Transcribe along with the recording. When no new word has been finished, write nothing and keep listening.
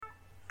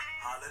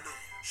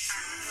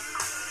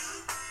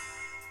Hallelujah.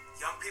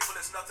 Young people,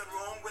 there's nothing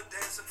wrong with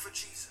dancing for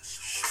Jesus.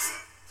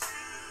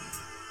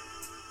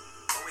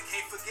 But we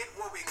can't forget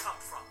where we come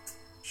from.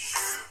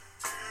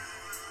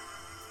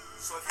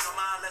 So if you don't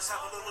mind, let's have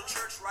a little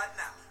church right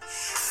now.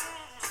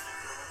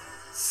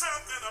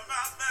 Something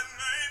about that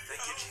name.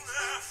 Thank you,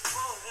 Jesus.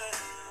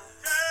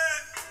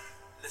 Yeah.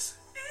 Listen.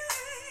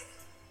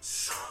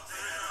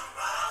 Something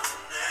about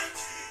the name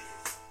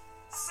Jesus.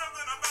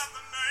 Something about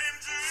the name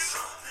Jesus.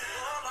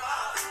 Something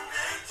about the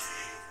name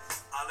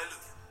Jesus.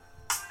 Hallelujah.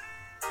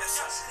 Yes,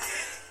 sir.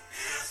 It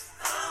is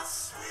the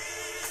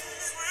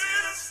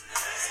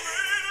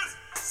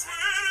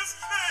sweetest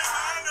name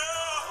I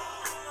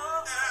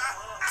know. Yeah,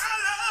 I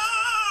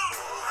love.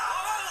 I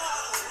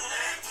love the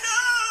name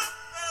Jesus.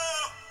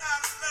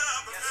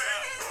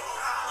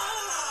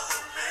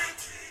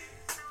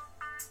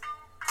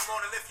 Come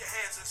on and lift your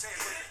hands and say it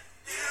with me.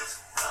 It's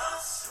the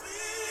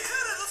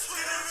sweetest.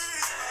 Yeah.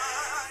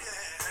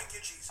 Thank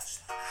you, Jesus.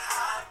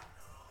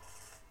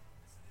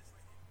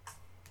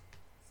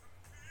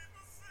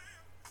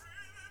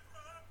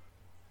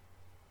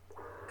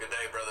 Good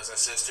day, brothers and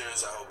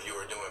sisters. I hope you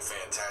are doing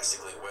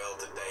fantastically well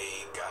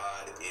today.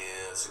 God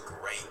is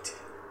great.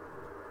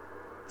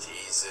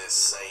 Jesus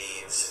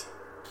saves.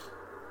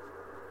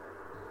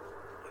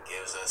 He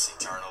gives us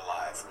eternal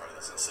life,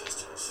 brothers and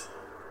sisters.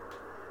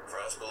 For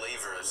us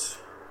believers,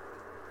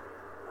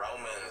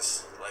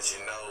 Romans lets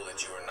you know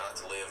that you are not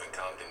to live in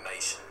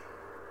condemnation.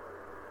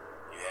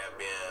 You have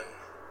been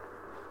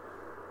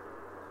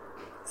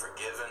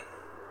forgiven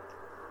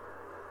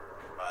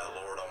by the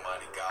Lord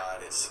Almighty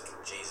God as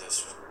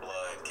Jesus'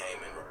 blood came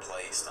and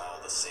replaced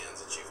all the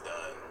sins that you've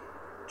done.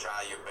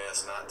 Try your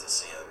best not to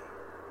sin.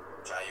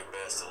 Try your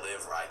best to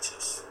live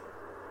righteous.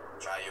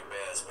 Try your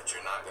best, but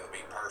you're not going to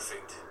be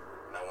perfect.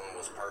 No one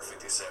was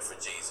perfect except for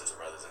Jesus,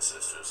 brothers and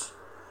sisters.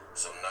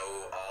 So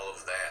know all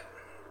of that.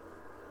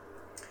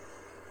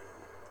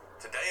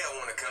 Today I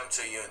want to come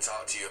to you and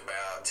talk to you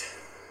about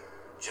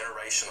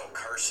generational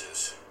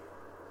curses,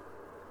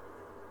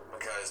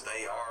 because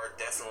they are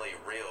definitely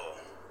real.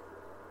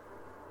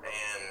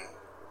 And,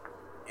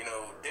 you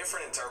know,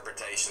 different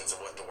interpretations of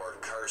what the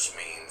word curse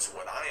means.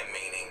 What I am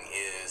meaning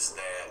is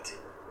that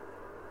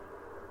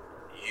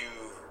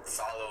you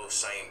follow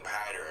same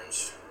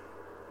patterns,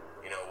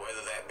 you know,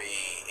 whether that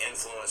be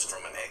influenced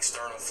from an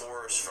external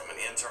force, from an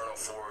internal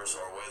force,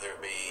 or whether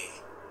it be,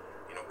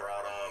 you know,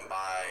 brought on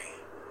by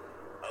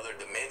other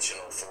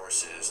dimensional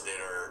forces that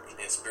are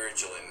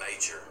spiritual in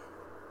nature.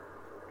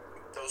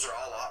 Those are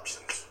all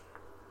options.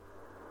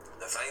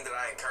 The thing that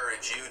I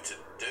encourage you to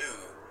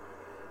do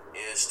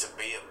is to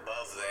be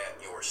above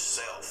that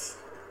yourself.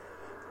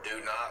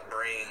 Do not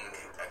bring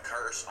a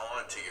curse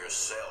onto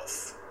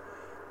yourself.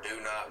 Do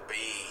not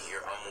be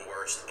your own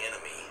worst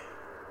enemy.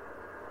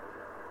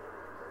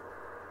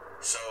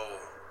 So,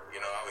 you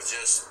know, I was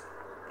just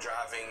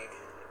driving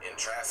in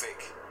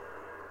traffic.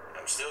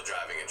 I'm still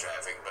driving in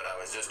traffic, but I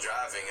was just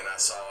driving and I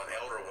saw an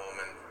elder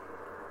woman,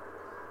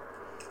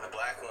 a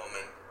black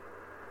woman,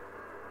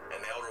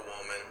 an elder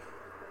woman,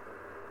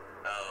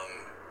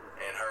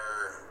 and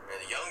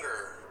a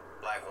younger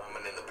black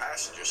woman in the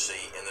passenger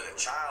seat, and then a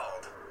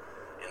child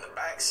in the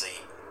back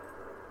seat.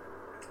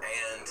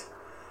 And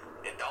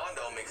it dawned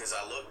on me, because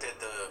I looked at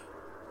the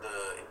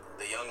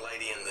young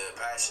lady in the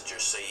passenger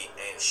seat,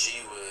 and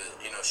she was,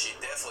 you know, she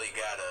definitely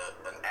got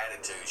an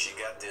attitude. She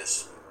got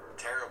this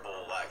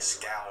terrible, like,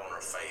 scowl on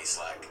her face,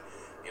 like,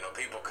 you know,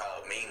 people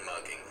call it mean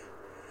mugging.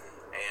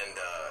 And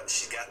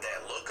she's got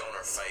that look on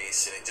her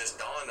face, and it just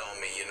dawned on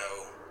me, you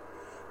know,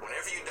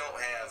 whenever you don't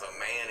have a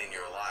man in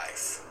your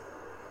life,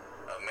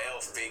 a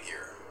male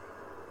figure,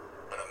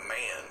 but a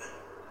man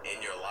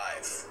in your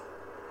life,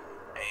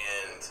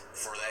 and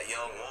for that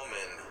young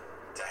woman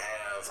to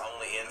have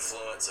only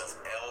influence of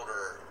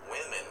elder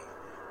women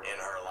in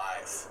her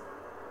life,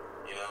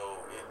 you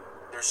know,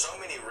 there's so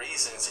many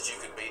reasons that you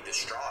could be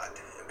distraught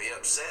and be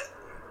upset,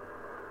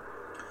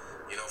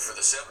 you know, for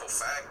the simple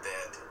fact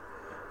that,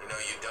 you know,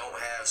 you don't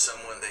have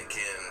someone that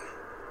can,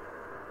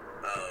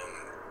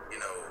 you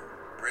know,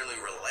 really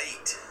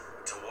relate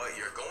to what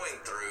you're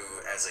going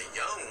through as a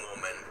young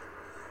woman.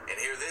 And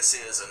here this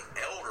is an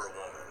elder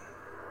woman.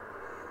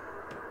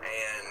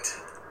 And,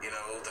 you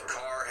know, the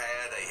car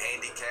had a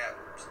handicap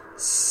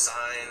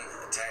sign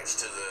attached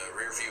to the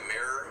rearview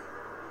mirror.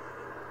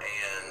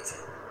 And,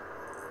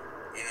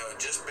 you know,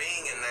 just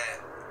being in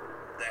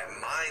that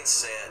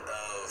mindset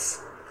of,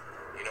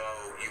 you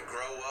know, you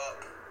grow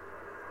up,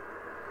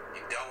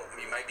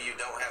 maybe you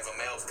don't have a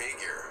male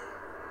figure,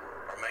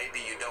 or maybe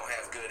you don't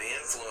have good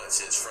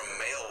influences from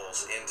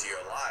males into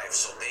your life,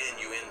 so then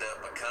you end up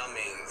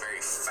becoming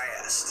very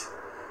fast,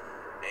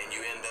 and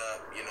you end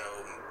up, you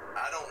know,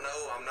 I don't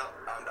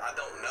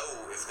know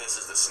if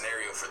this is the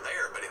scenario for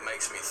there, but it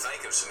makes me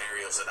think of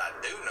scenarios that I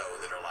do know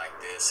that are like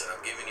this, and I'm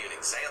giving you an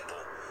example.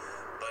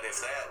 But if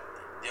that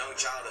young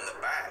child in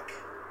the back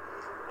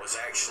was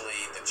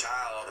actually the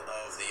child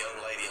of the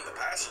young lady in the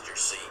passenger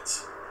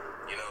seats,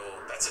 you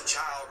know, that's a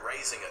child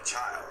raising a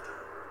child.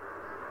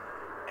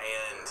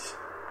 And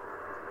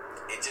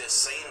it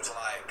just seems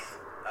like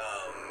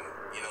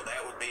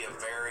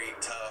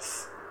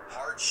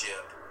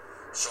hardship.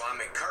 So I'm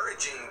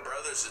encouraging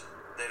brothers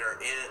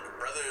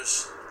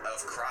of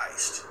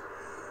Christ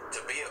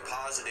to be a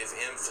positive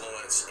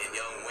influence in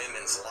young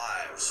women's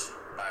lives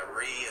by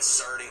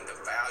reasserting the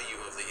value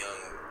of the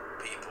young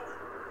people,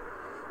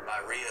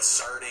 by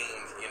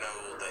reasserting,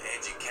 the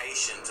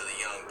education to the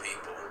young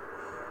people,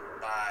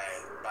 by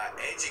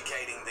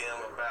educating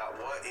them about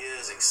what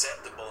is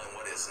acceptable and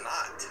what is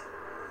not.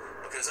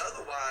 Because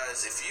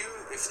otherwise, if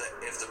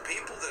the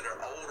people that are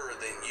older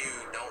than you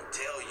don't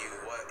tell you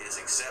what is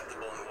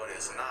acceptable and what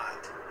is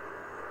not,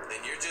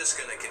 then you're just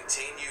going to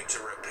continue to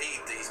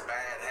repeat these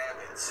bad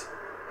habits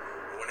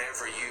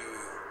whenever you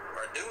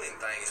are doing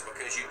things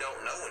because you don't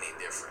know any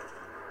different.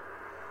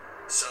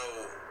 So,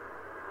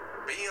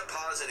 be a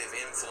positive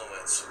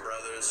influence,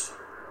 brothers,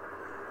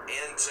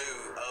 into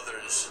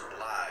others'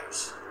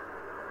 lives.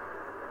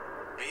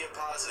 Be a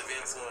positive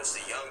influence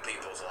to young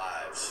people's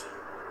lives.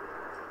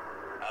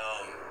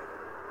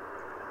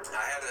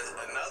 I had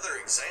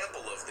another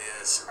example of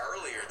this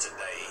earlier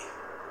today.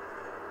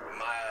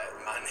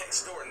 My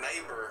next door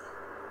neighbor,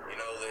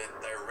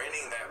 they're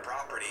renting that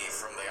property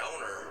from the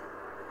owner,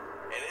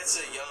 and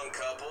it's a young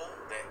couple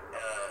that,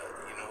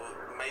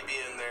 maybe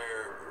in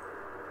their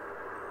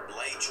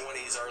late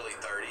 20s, early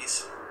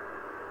 30s.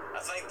 I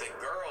think the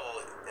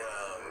girl,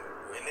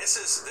 and this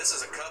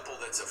is a couple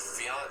that's a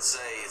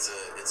fiance. It's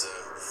a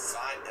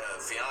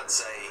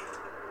fiance,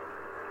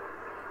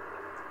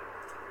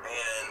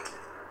 and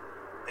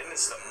then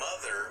it's the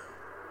mother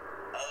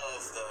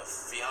of the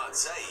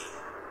fiance,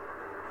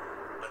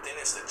 but then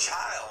it's the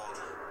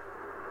child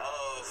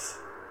of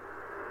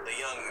the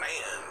young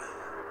man.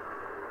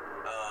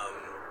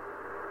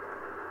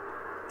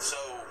 So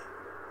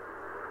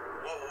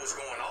what was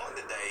going on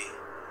today,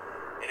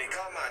 and it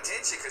caught my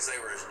attention because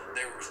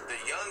the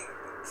young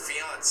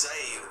fiance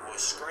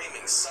was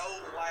screaming so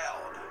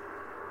loud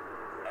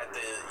at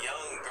the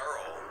young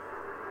girl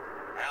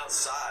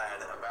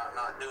outside about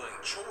not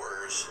doing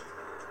chores.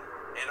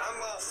 And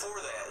I'm all for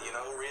that,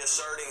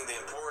 reasserting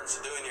the importance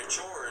of doing your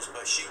chores,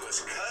 but she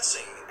was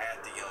cussing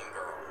at the young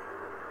girl.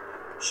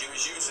 She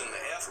was using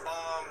the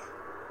F-bomb.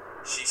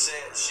 She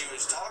said she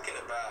was talking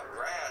about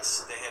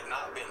grass that had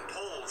not been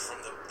pulled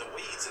from the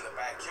weeds in the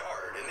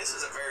backyard. And this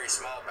is a very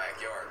small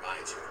backyard,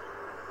 mind you.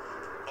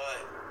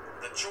 But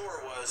the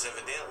chore was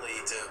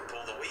evidently to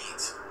pull the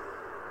weeds.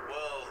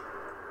 Well,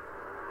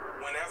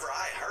 whenever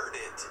I heard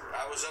it,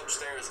 I was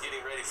upstairs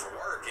getting ready for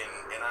work,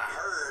 and I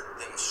heard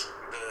them,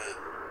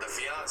 the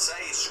fiance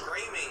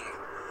screaming,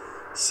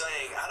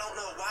 saying, "I don't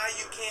know why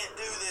you can't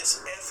do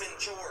this effing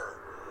chore.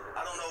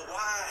 I don't know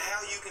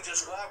how you can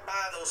just walk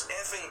by those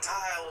effing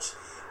tiles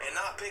and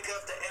not pick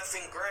up the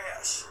effing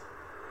grass."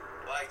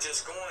 Like,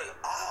 just going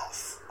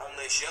off on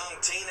this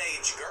young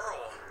teenage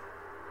girl.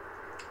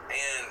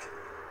 And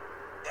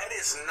that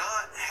is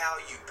not how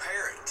you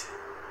parent.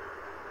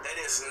 That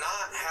is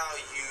not how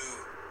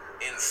you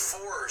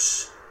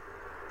enforce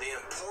the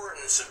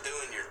importance of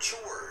doing your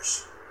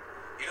chores.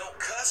 You don't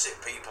cuss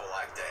at people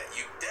like that.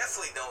 You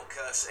definitely don't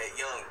cuss at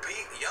young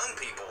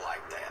people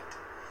like that.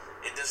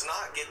 It does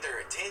not get their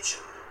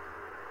attention.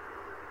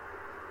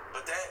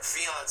 But that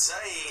fiance,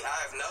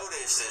 I've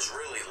noticed, is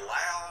really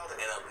loud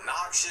and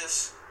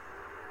obnoxious.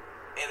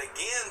 And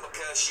again,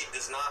 because she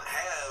does not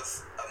have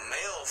a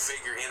male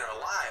figure in her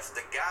life,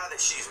 the guy that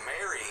she's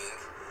marrying,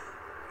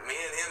 me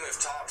and him have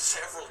talked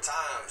several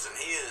times, and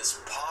he is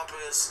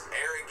pompous,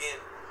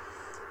 arrogant,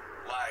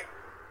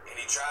 and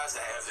he tries to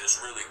have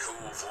this really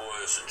cool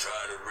voice and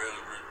try to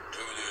really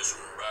do this,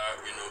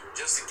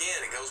 just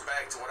again, it goes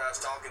back to what I was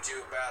talking to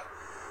you about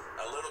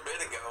a little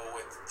bit ago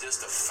with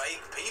just the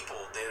fake people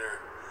that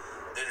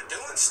are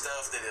doing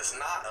stuff that is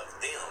not of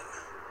them.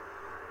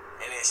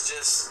 And it's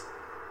just,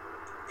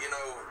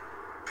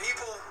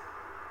 people,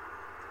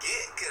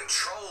 get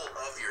control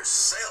of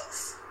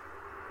yourself.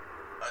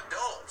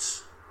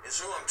 Adults is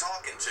who I'm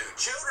talking to.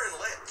 Children,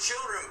 let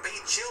children be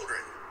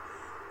children.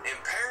 And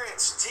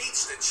parents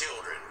teach the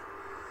children.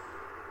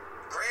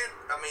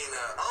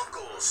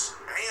 Uncles,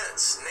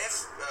 aunts,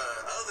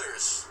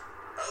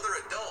 other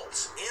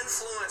adults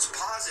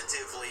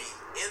positively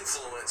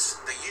influence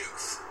the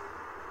youth.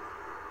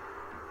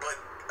 But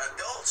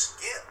adults,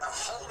 get a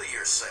hold of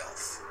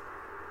yourself.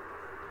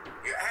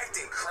 You're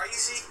acting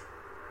crazy.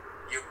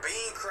 You're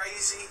being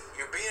crazy.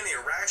 You're being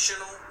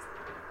irrational.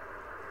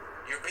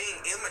 You're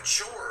being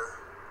immature.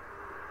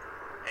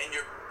 And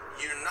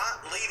you're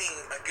not leading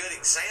a good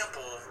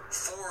example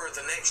for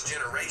the next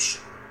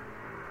generation.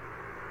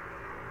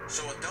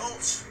 So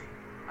adults,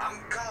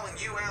 I'm calling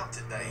you out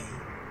today.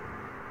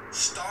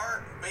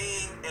 Start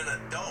being an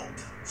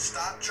adult.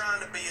 Stop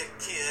trying to be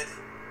a kid.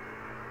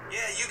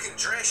 Yeah, you can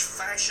dress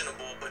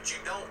fashionable, but you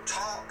don't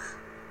talk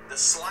the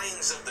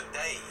slangs of the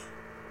day.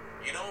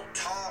 You don't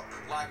talk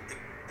like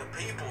the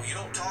people. You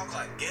don't talk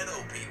like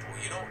ghetto people.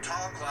 You don't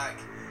talk like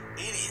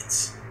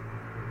idiots.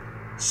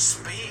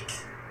 Speak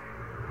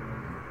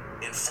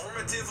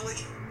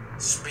informatively,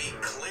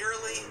 speak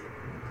clearly,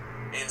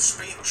 and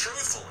speak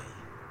truthfully,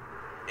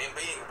 and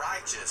being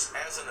righteous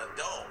as an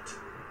adult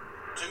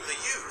to the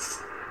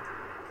youth.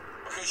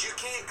 Because Because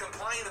you can't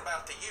complain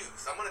about the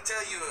youth. I'm going to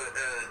tell you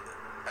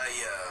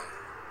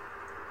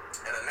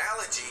an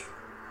analogy,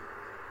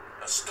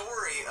 a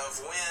story of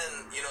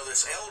when,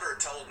 this elder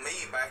told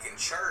me back in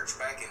church,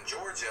 back in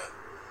Georgia,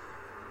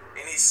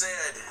 and he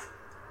said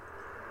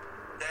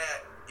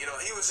that,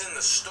 he was in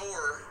the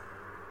store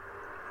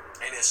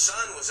and his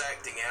son was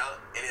acting out,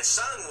 and his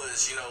son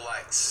was,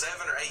 like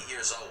 7 or 8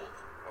 years old,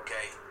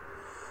 okay?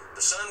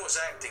 The son was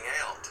acting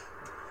out,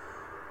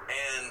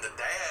 and the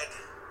dad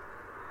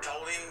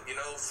told him,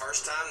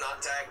 first time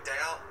not to act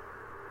out,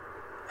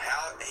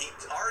 how he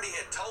already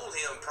had told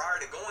him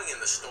prior to going in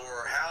the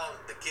store how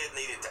the kid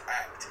needed to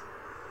act.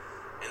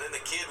 And then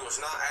the kid was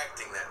not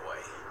acting that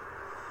way.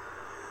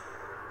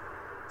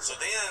 So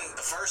then,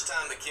 the first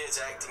time the kid's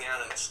acting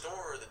out in the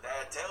store, the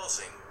dad tells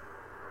him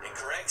and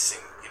corrects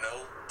him,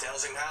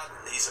 tells him how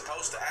he's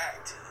supposed to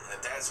act,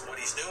 and that's what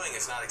he's doing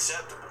is not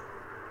acceptable.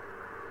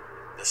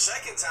 The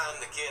second time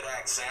the kid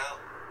acts out,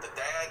 the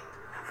dad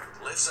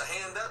lifts a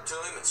hand up to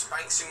him and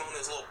spanks him on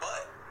his little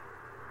butt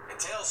and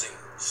tells him,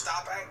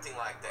 stop acting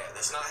like that.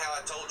 That's not how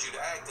I told you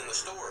to act in the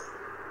store.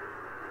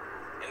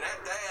 And that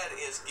dad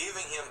is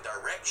giving him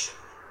direction.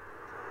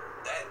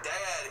 That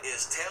dad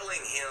is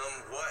telling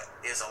him what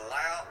is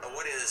allowed,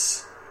 what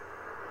is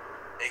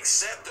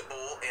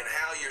acceptable and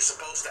how you're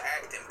supposed to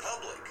act in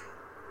public.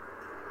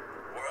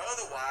 Where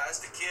otherwise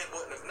the kid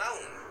wouldn't have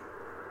known.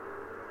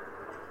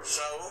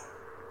 So,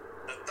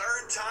 the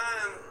third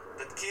time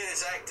the kid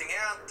is acting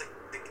out,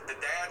 the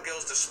dad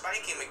goes to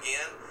spank him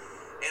again,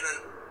 and an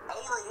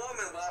older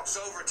woman walks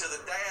over to the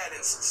dad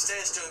and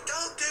says to him,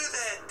 don't do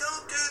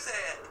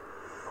that,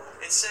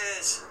 and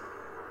says,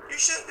 you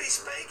shouldn't be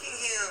spanking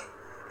him.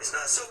 It's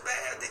not so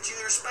bad that you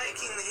are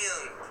spanking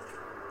him.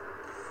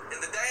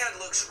 And the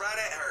dad looks right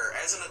at her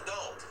as an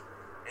adult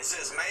and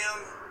says, ma'am,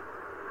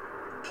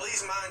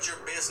 please mind your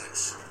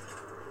business.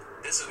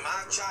 This is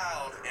my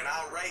child, and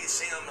I'll raise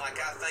him like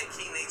I think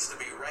he needs to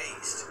be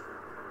raised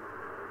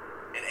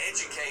and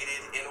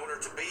educated in order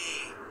to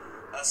be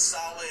a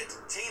solid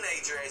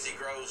teenager as he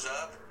grows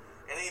up,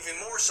 and even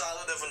more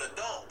solid of an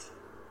adult.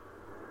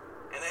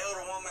 And the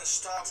elder woman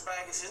talks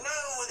back and says,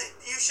 no,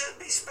 you shouldn't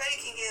be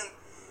spanking him.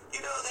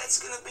 That's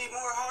going to be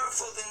more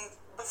harmful than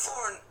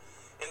before.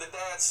 And the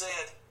dad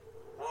said,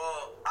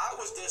 well, I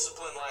was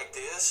disciplined like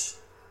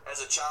this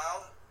as a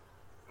child.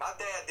 My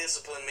dad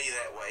disciplined me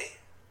that way.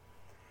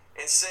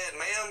 And said,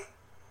 ma'am,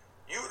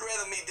 you would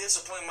rather me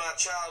discipline my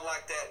child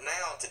like that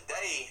now,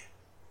 today,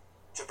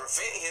 to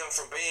prevent him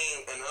from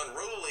being an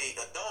unruly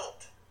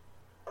adult?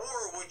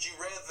 Or would you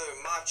rather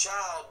my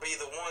child be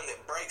the one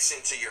that breaks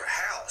into your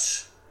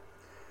house,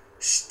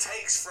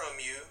 takes from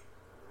you,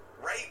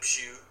 rapes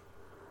you,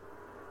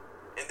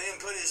 and then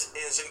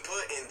is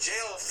put in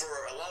jail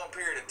for a long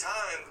period of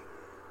time,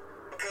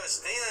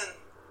 because then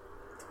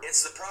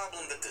it's the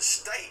problem that the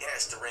state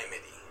has to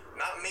remedy,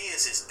 not me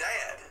as his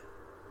dad.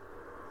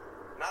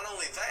 Not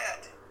only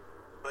that,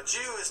 but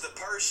you as the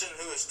person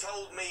who has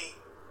told me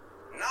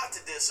not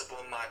to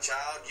discipline my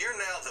child, you're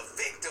now the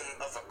victim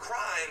of a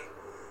crime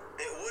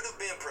that would have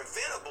been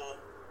preventable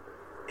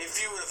if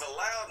you would have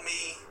allowed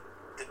me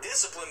to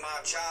discipline my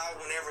child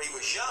whenever he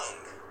was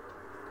young.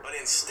 But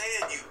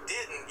instead you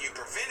didn't, you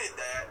prevented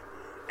that,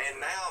 and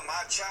now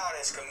my child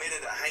has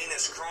committed a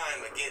heinous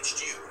crime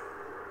against you.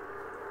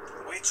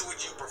 Which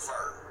would you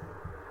prefer?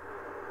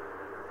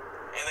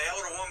 And the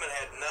elder woman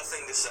had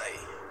nothing to say,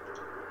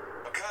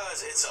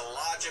 because it's a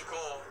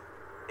logical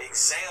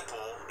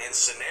example and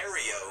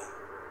scenario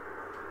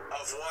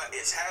of what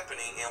is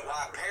happening and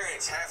why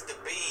parents have to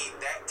be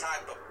that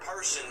type of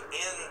person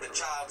in the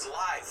child's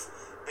life,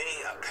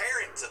 being a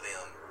parent to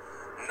them,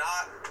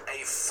 not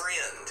a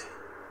friend.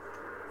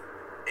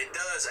 It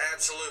does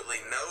absolutely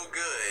no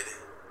good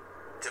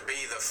to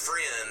be the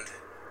friend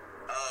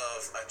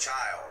of a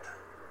child.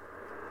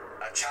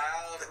 A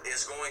child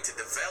is going to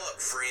develop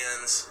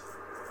friends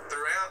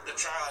throughout the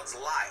child's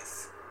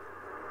life.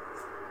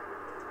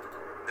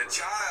 The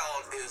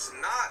child is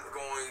not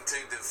going to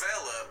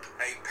develop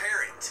a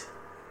parent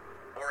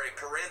or a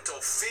parental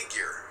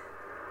figure.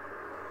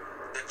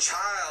 The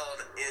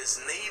child is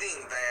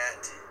needing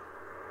that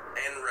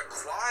and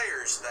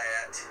requires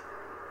that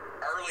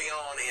early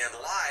on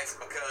in life,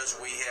 because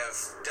we have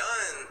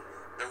done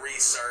the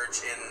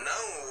research and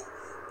know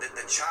that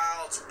the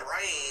child's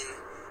brain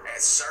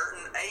at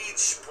certain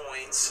age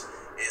points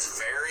is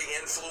very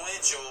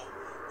influential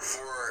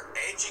for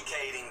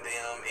educating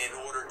them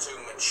in order to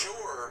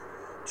mature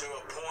to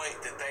a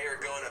point that they are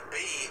going to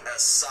be a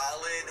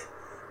solid,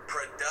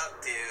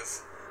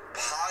 productive,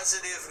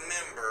 positive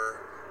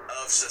member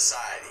of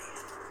society.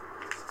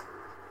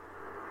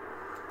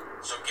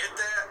 So get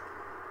that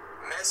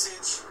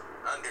message,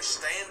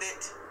 understand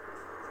it,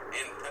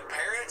 and the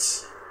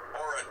parents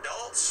or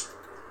adults,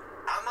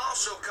 I'm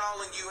also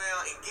calling you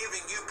out and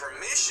giving you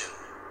permission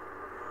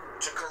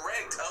to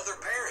correct other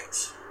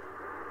parents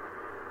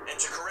and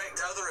to correct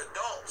other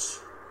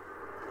adults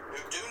who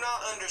do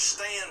not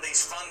understand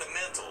these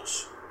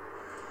fundamentals.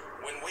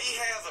 When we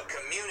have a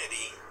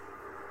community,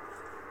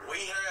 we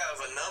have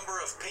a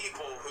number of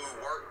people who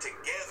work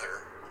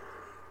together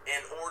in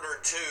in order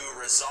to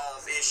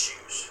resolve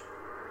issues.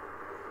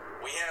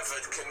 We have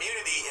a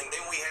community, and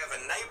then we have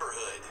a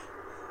neighborhood.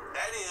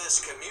 That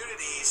is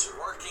communities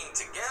working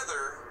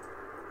together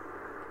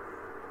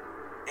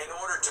in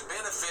order to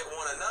benefit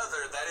one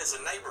another. That is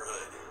a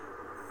neighborhood.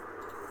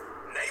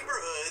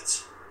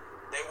 Neighborhoods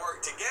that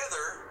work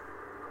together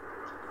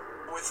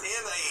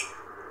within a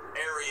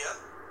area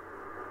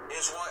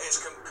is what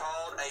is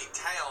called a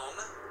town,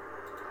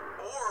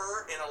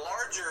 or in a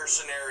larger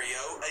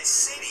scenario, a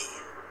city.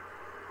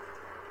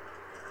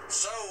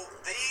 So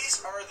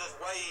these are the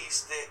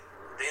ways that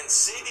then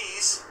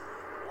cities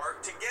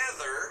work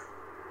together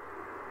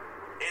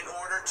in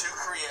order to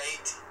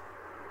create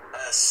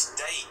a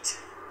state.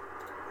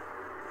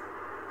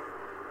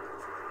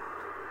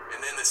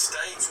 And then the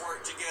states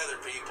work together,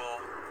 people,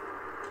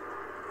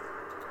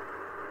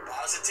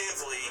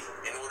 positively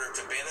in order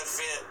to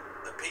benefit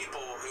the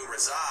people who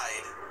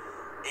reside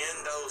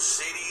in those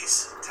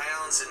cities,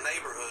 towns, and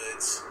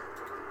neighborhoods.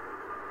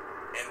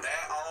 And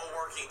that all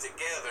working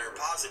together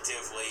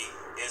positively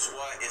is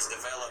what is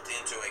developed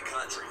into a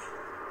country.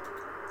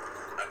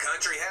 A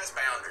country has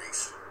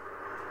boundaries.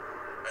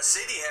 A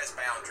city has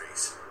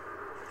boundaries.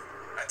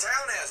 A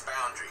town has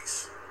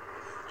boundaries.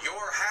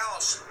 Your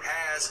house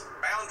has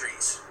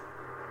boundaries.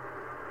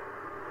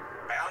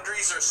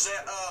 Boundaries are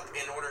set up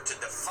in order to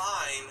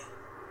define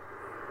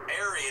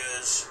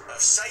areas of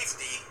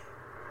safety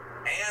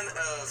and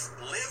of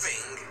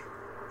living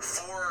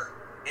for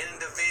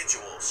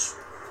individuals.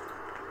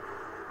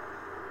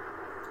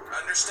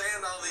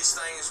 Understand all these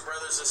things,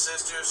 brothers and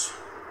sisters.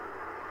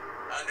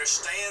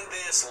 Understand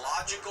this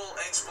logical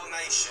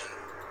explanation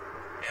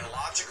and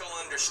logical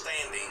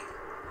understanding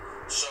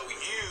so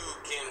you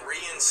can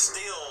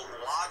reinstill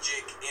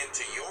logic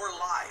into your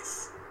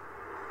life,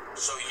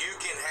 so you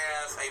can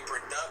have a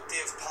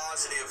productive,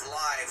 positive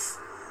life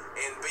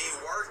and be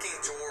working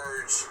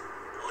towards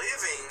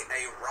living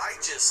a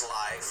righteous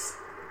life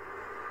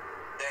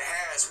that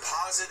has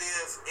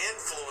positive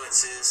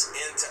influences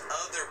into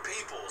other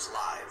people's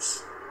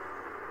lives.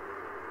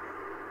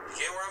 You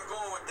get where I'm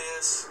going with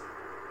this?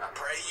 I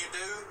pray you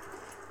do.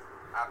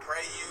 I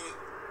pray you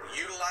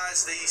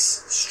utilize these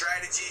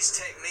strategies,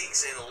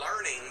 techniques, and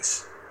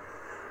learnings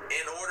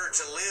in order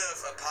to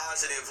live a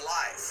positive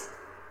life.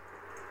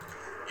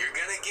 You're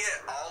going to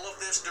get all of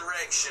this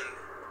direction.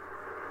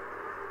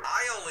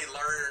 I only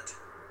learned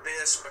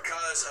this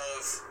because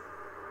of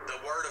the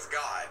Word of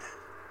God.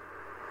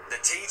 The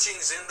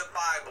teachings in the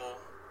Bible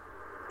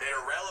that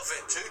are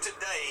relevant to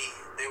today,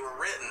 they were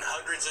written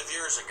hundreds of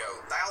years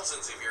ago,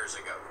 thousands of years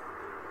ago.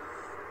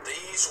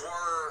 These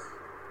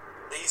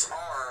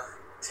are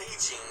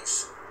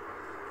teachings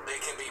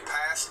that can be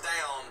passed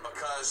down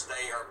because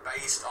they are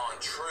based on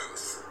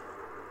truth.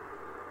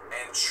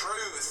 And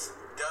truth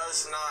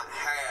does not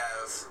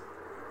have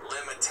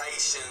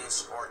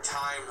limitations or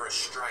time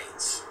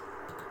restraints.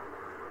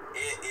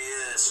 It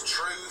is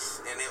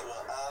truth, and it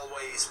will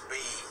always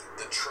be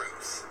the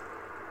truth.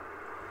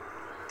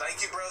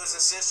 Thank you, brothers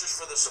and sisters,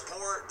 for the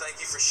support. Thank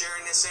you for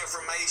sharing this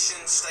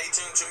information. Stay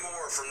tuned to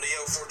more from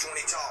Neo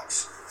 420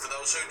 Talks. For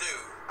those who do,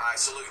 I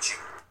salute you.